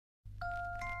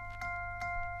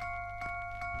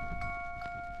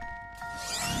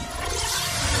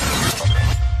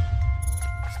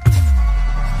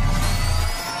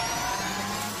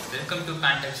Welcome to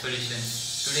Pantech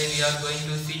Solutions. Today we are going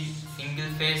to see single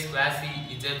phase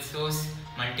Quasi Z source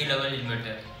multi-level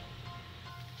inverter.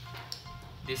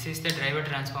 This is the driver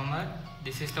transformer,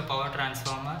 this is the power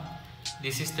transformer,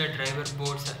 this is the driver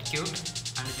board circuit,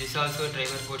 and this is also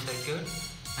driver board circuit,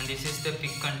 and this is the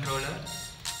PIC controller,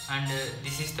 and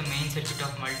this is the main circuit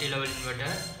of multi-level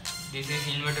inverter. This is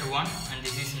inverter 1 and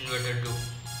this is inverter 2.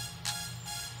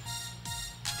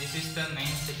 This is the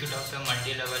main circuit of the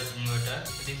multi-level inverter.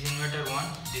 This is inverter 1,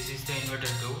 this is the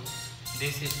inverter 2.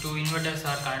 These two inverters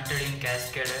are connected in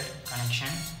cascaded connection,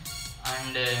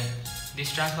 and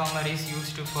this transformer is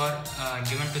used for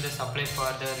given to the supply for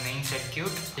the main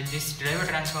circuit. This driver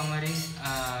transformer is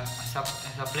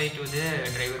supplied to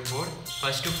the driver board.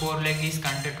 First 4 leg is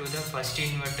connected to the first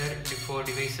inverter 4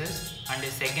 devices, and the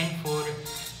second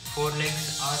 4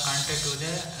 legs are connected to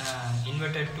the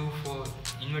inverter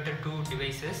 2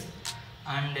 devices,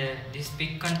 and this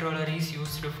PIC controller is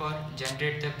used for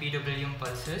generate the PWM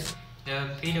pulses. The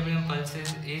PWM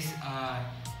pulses is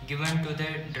given to the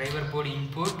driver board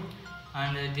input,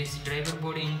 and this driver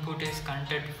board input is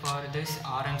connected for this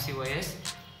RMC wires,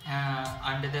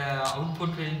 and the output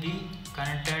will be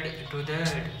connected to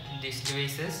these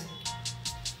devices.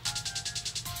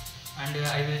 And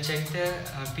I will check the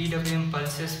PWM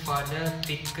pulses for the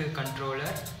PIC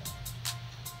controller.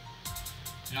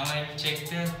 Now I will check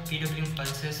the PWM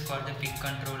pulses for the PIC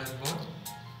controller board,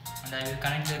 and I will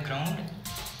connect the ground,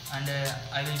 and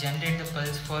I will generate the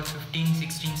pulse for 15,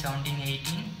 16, 17,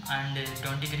 18 and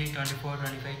 23, 24,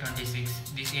 25,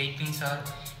 26. These 8 pins are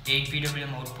 8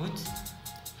 PWM outputs.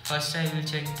 First I will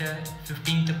check the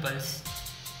 15th pulse.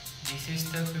 This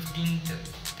is the 15th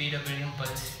PWM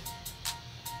pulse,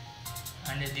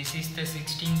 and this is the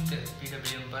 16th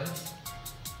PWM pulse.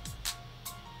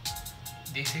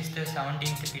 This is the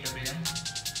 17th PWM.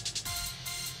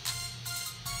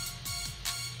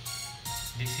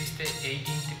 This is the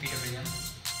 18th PWM.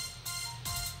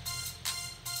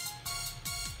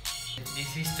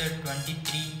 This is the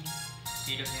 23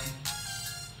 PWM.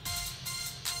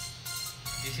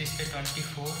 This is the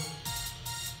 24.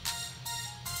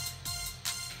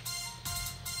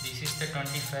 This is the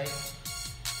 25.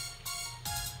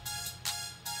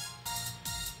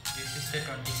 This is the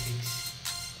 26.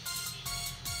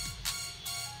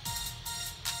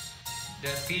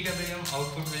 The PWM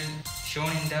output will shown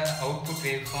in the output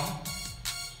waveform.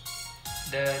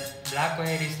 The black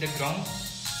wire is the ground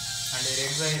and the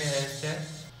red wire is the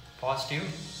positive,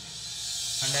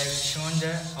 and I will show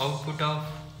the output of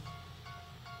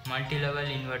multi-level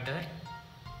inverter.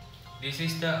 This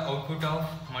is the output of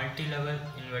multi-level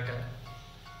inverter.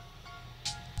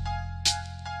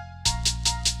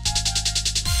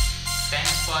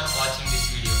 Thanks for watching this